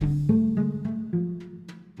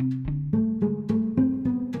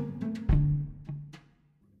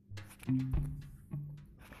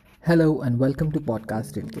Hello and welcome to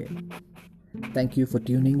Podcast Rilke. Thank you for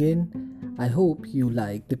tuning in. I hope you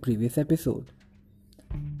liked the previous episode.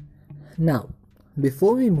 Now,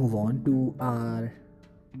 before we move on to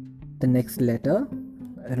the next letter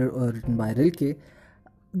written by Rilke,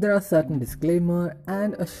 there are certain disclaimer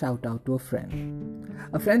and a shout out to a friend.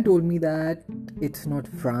 A friend told me that it's not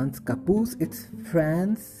Franz Capus, it's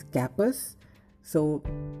Franz Capus. So,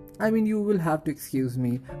 you will have to excuse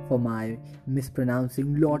me for my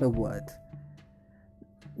mispronouncing lot of words.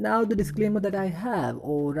 Now, the disclaimer that I have,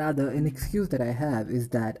 or rather an excuse that I have, is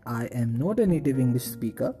that I am not a native English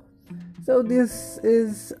speaker. So this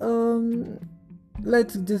is,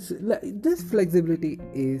 this flexibility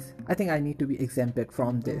is, I think I need to be exempted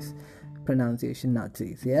from this pronunciation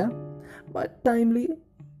Nazis, yeah? But time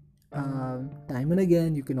and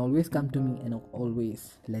again, you can always come to me and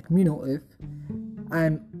always let me know if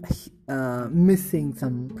I'm missing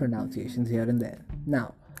some pronunciations here and there.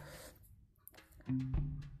 Now,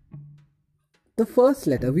 the first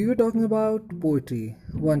letter, we were talking about poetry,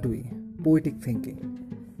 weren't we? Poetic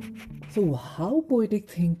thinking. So how poetic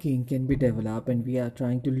thinking can be developed, and we are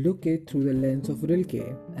trying to look it through the lens of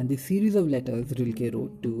Rilke and the series of letters Rilke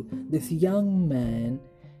wrote to this young man,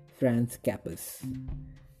 Franz Capus.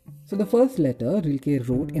 So the first letter Rilke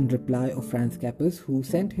wrote in reply of Franz Capus, who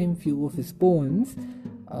sent him few of his poems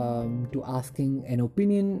to asking an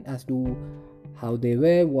opinion as to how they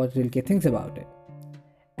were, what Rilke thinks about it.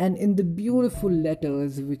 And in the beautiful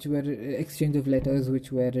letters, exchange of letters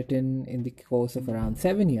which were written in the course of around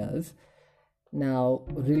 7 years, now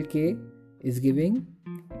Rilke is giving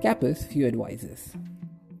Capus few advices.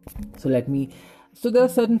 So there are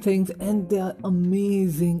certain things, and there are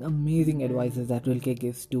amazing advices that Rilke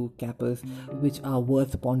gives to Capus, which are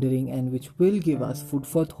worth pondering and which will give us food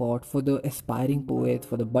for thought for the aspiring poets,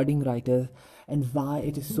 for the budding writers, and why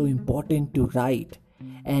it is so important to write,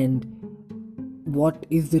 and what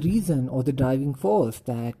is the reason or the driving force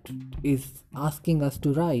that is asking us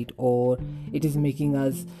to write, or it is making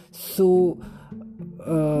us so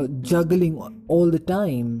juggling all the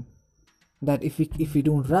time that if we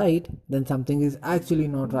don't write, then something is actually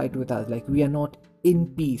not right with us, like we are not in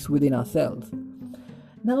peace within ourselves.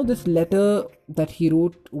 Now, this letter that he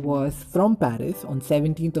wrote was from Paris on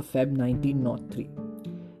 17th of Feb 1903.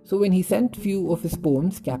 So when he sent few of his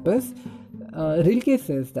poems, Capus, Rilke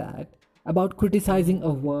says that about criticizing a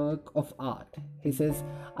work of art. He says,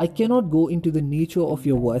 I cannot go into the nature of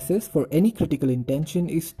your verses, for any critical intention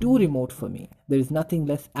is too remote for me. There is nothing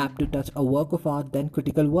less apt to touch a work of art than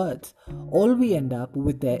critical words. All we end up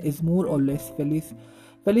with there is more or less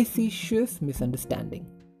felicitious misunderstanding.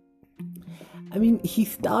 He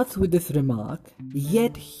starts with this remark,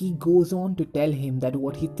 yet he goes on to tell him that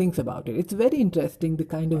what he thinks about it. It's very interesting the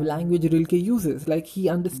kind of language Rilke uses, like he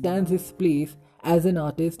understands his place as an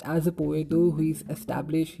artist, as a poet, though he's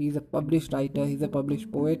established, he's a published writer, he's a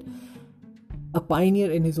published poet, a pioneer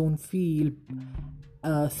in his own field,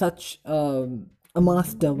 such a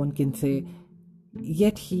master, one can say,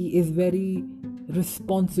 yet he is very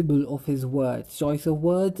responsible of his words, choice of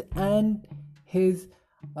words, and his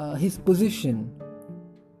position.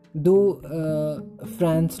 Though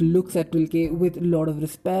Franz looks at Rilke with a lot of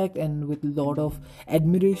respect and with a lot of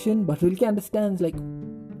admiration, but Rilke understands, like,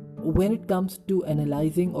 when it comes to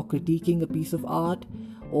analyzing or critiquing a piece of art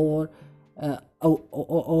or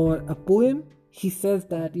a poem, he says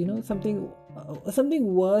that something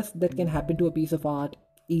worse that can happen to a piece of art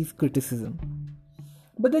is criticism.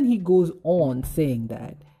 But then he goes on saying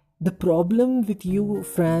that the problem with you,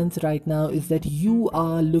 Franz, right now is that you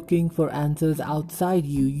are looking for answers outside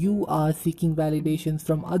you. You are seeking validations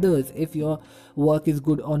from others if your work is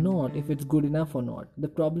good or not, if it's good enough or not. The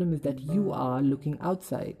problem is that you are looking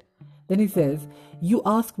outside. Then he says, you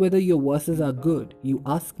ask whether your verses are good. You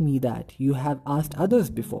ask me that. You have asked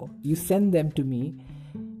others before. You send them to me,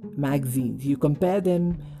 magazines. You compare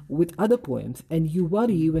them with other poems, and you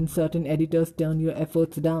worry when certain editors turn your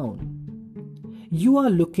efforts down. You are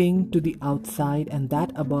looking to the outside, and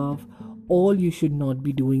that above all you should not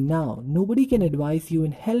be doing now. Nobody can advise you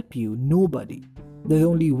and help you. Nobody. There's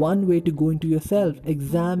only one way to go into yourself.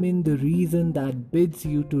 Examine the reason that bids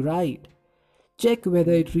you to write. Check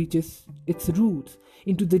whether it reaches its roots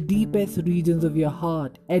into the deepest regions of your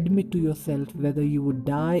heart. Admit to yourself whether you would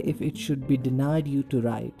die if it should be denied you to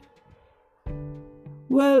write.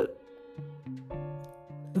 Well,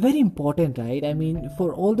 very important, right?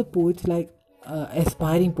 For all the poets, like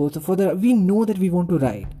aspiring poets, we know that we want to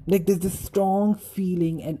write. Like, there's this strong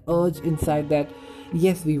feeling and urge inside that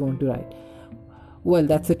yes, we want to write. Well,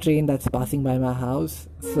 that's a train that's passing by my house,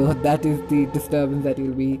 so that is the disturbance that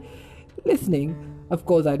you'll be listening. Of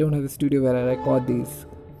course, I don't have a studio where I record these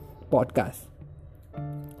podcast.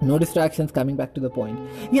 No distractions, coming back to the point.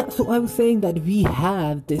 Yeah, so I was saying that we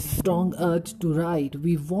have this strong urge to write.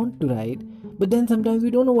 We want to write, but then sometimes we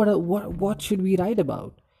don't know what should we write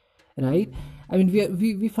about, right? I mean,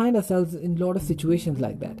 we find ourselves in a lot of situations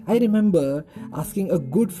like that. I remember asking a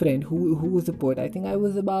good friend who was a poet. I think I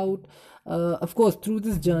was about, of course, through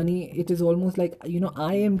this journey, it is almost like,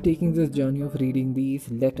 I am taking this journey of reading these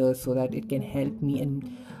letters so that it can help me.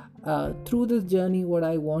 And through this journey, what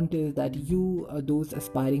I want is that you, those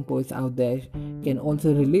aspiring poets out there, can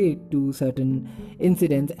also relate to certain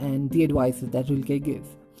incidents and the advices that Rilke gives.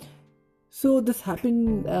 So this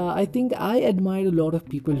happened, I think I admired a lot of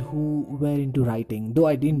people who were into writing, though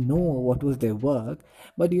I didn't know what was their work.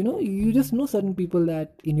 But you just know certain people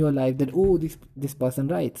that in your life that, oh, this person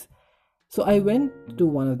writes. So I went to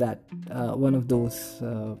one of those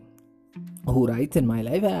who writes in my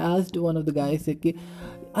life. I asked one of the guys, okay,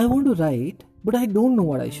 I want to write, but I don't know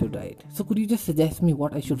what I should write. So could you just suggest me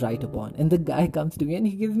what I should write upon? And the guy comes to me and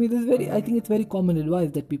he gives me this I think it's very common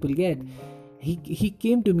advice that people get. He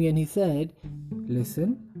came to me and he said,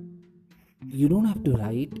 listen, you don't have to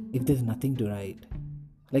write if there's nothing to write.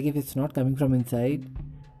 Like if it's not coming from inside,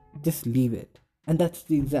 just leave it. And that's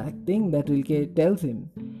the exact thing that Rilke tells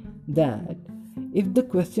him. That if the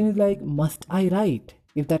question is like, must I write?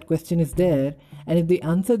 If that question is there, and if the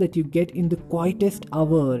answer that you get in the quietest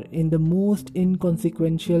hour, in the most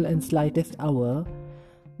inconsequential and slightest hour,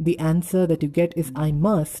 the answer that you get is I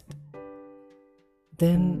must,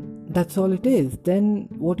 then that's all it is. Then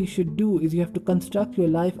what you should do is you have to construct your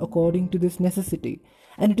life according to this necessity.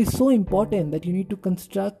 And it is so important that you need to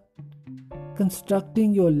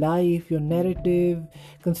constructing your life, your narrative,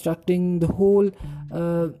 constructing the whole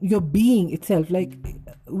your being itself. Like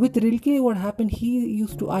with Rilke, what happened, he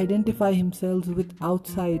used to identify himself with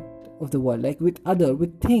outside of the world, like with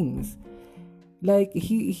things. Like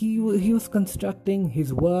he was constructing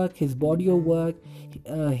his work, his body of work,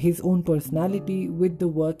 his own personality with the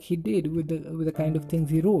work he did, with the kind of things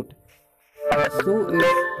he wrote. So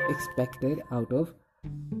it's expected out of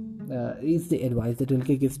is the advice that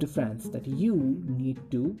Rilke gives to France, that you need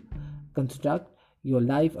to construct your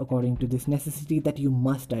life according to this necessity that you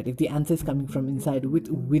must write. If the answer is coming from inside,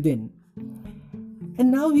 within. And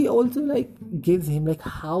now he also gives him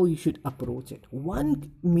how you should approach it. One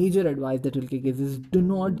major advice that Rilke gives is do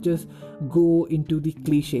not just go into the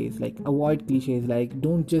cliches, avoid cliches,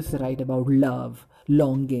 don't just write about love,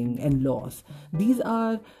 longing and loss. These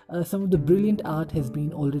are some of the brilliant art has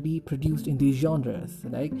been already produced in these genres.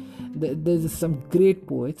 There's some great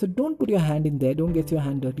poets, so don't put your hand in there, don't get your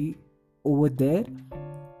hand dirty over there.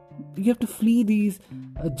 You have to flee these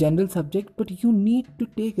general subjects, but you need to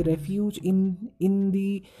take refuge in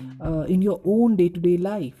your own day-to-day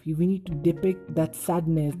life. We need to depict that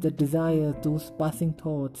sadness, the desire, those passing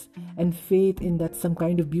thoughts, and faith in that some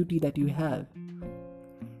kind of beauty that you have,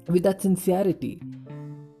 with that sincerity.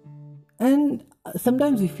 And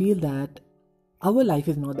sometimes we feel that our life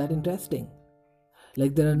is not that interesting.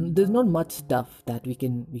 There's not much stuff that we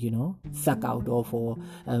can suck out of, or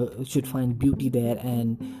should find beauty there,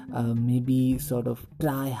 and maybe sort of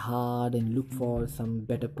try hard and look for some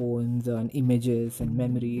better poems and images and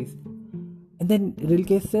memories. And then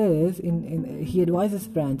Rilke says he advises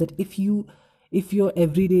Franz that if your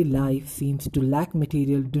everyday life seems to lack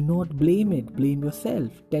material, do not blame it, blame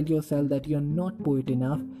yourself. Tell yourself that you're not poet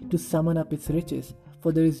enough to summon up its riches,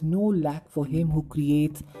 for there is no lack for him who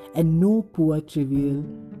creates, and no poor trivial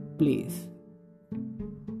place.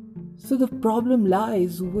 So the problem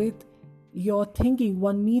lies with your thinking.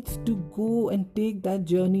 One needs to go and take that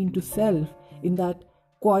journey into self in that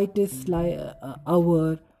quietest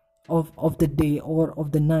hour of the day or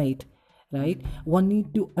of the night, right? One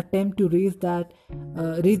needs to attempt to raise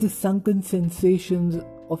the sunken sensations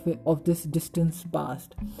of this distance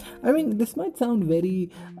past. I mean, this might sound very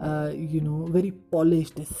very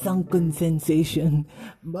polished, a sunken sensation,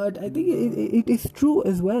 but I think it is true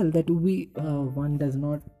as well that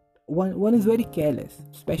one is very careless,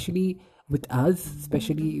 especially with us,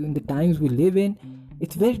 especially in the times we live in.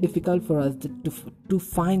 It's very difficult for us to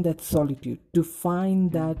find that solitude, to find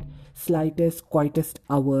that slightest, quietest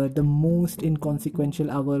hour, the most inconsequential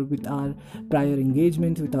hour with our prior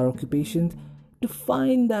engagements, with our occupations, to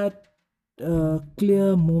find that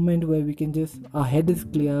clear moment where we can our head is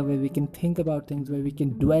clear, where we can think about things, where we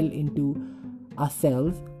can dwell into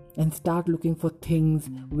ourselves and start looking for things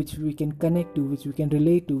which we can connect to, which we can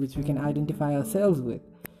relate to, which we can identify ourselves with.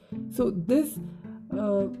 So this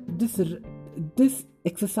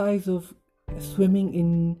exercise of swimming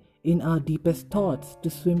in our deepest thoughts, to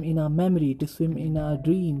swim in our memory, to swim in our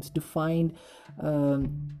dreams, to find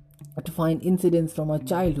incidents from our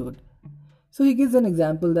childhood, So he gives an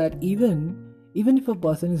example that even if a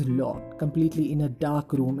person is locked completely in a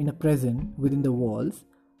dark room in a prison within the walls,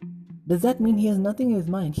 does that mean he has nothing in his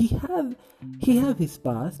mind? He have his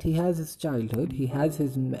past, he has his childhood, he has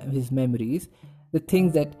his memories, the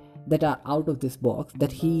things that are out of this box,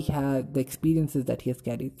 that he had, the experiences that he has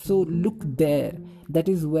carried. So look there. That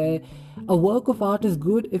is where a work of art is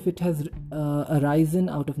good if it has arisen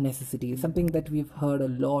out of necessity, something that we've heard a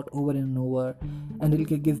lot over and over, and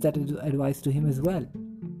Rilke gives that advice to him as well.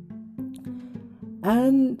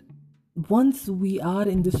 And once we are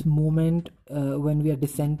in this moment, when we are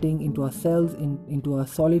descending into ourselves, into our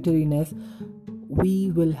solitariness,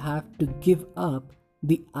 we will have to give up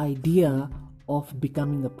the idea of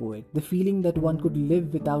becoming a poet. The feeling that one could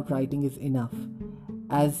live without writing is enough.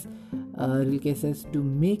 As Rilke says, to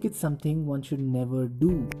make it something one should never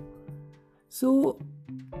do. So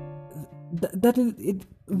that is it.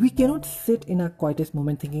 We cannot sit in our quietest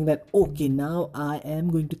moment thinking that, okay, now I am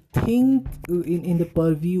going to think in the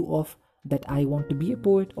purview of that I want to be a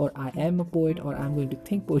poet, or I am a poet, or I'm going to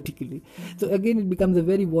think poetically. So again, it becomes a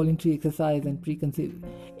very voluntary exercise and preconceived.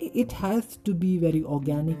 It has to be very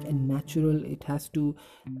organic and natural. It has to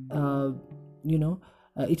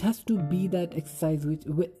it has to be that exercise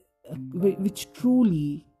which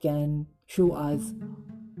truly can show us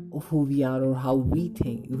of who we are or how we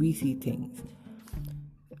see things.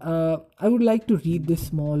 I would like to read this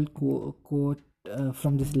small quote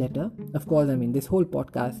from this letter. Of course, I mean, this whole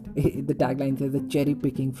podcast, the tagline says, the cherry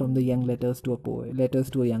picking from the young letters to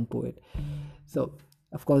a young poet. So,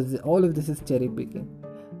 of course, all of this is cherry picking.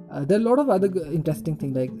 There are a lot of other interesting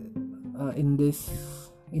things like in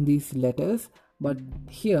these letters, but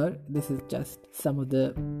here this is just some of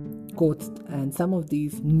the quotes and some of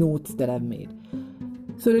these notes that I've made.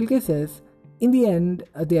 So Rilke says, in the end,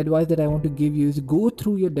 the advice that I want to give you is go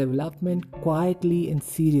through your development quietly and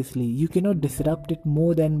seriously. You cannot disrupt it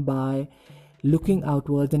more than by looking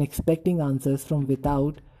outwards and expecting answers from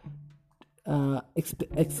without,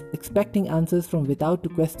 expecting answers from without to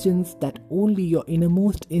questions that only your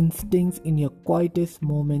innermost instincts in your quietest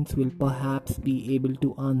moments will perhaps be able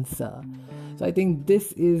to answer. So I think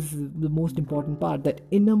this is the most important part, that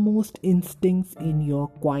innermost instincts in your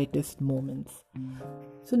quietest moments.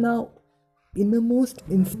 So now, innermost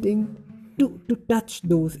instinct, to touch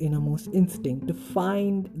those innermost instinct, to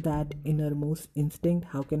find that innermost instinct,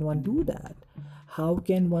 how can one do that? How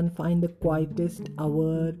can one find the quietest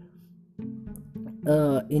hour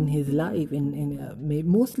in his life?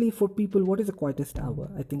 Mostly for people, what is the quietest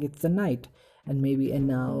hour? I think it's the night. And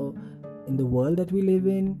now in the world that we live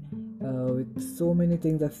in, with so many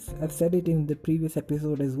things, I've said it in the previous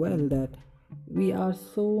episode as well, that we are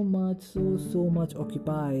so much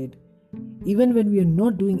occupied. Even when we are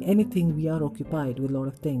not doing anything, we are occupied with a lot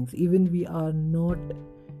of things. Even we are not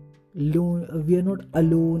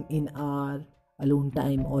alone in our alone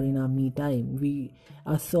time or in our me time.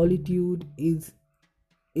 Our solitude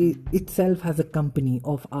itself has a company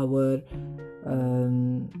of our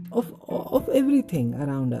of everything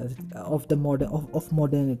around us, of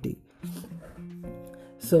modernity.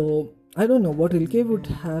 So I don't know what Rilke would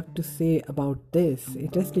have to say about this.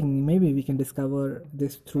 Interesting, maybe we can discover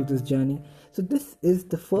this through this journey. So this is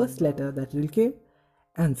the first letter that Rilke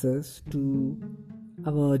answers to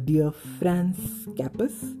our dear Franz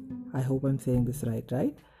Capus. I hope I'm saying this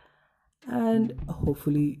right? And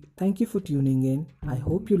hopefully, thank you for tuning in. I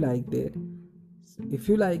hope you liked it. If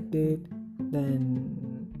you liked it,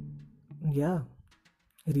 then yeah,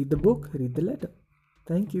 read the book, read the letter.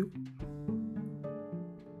 Thank you.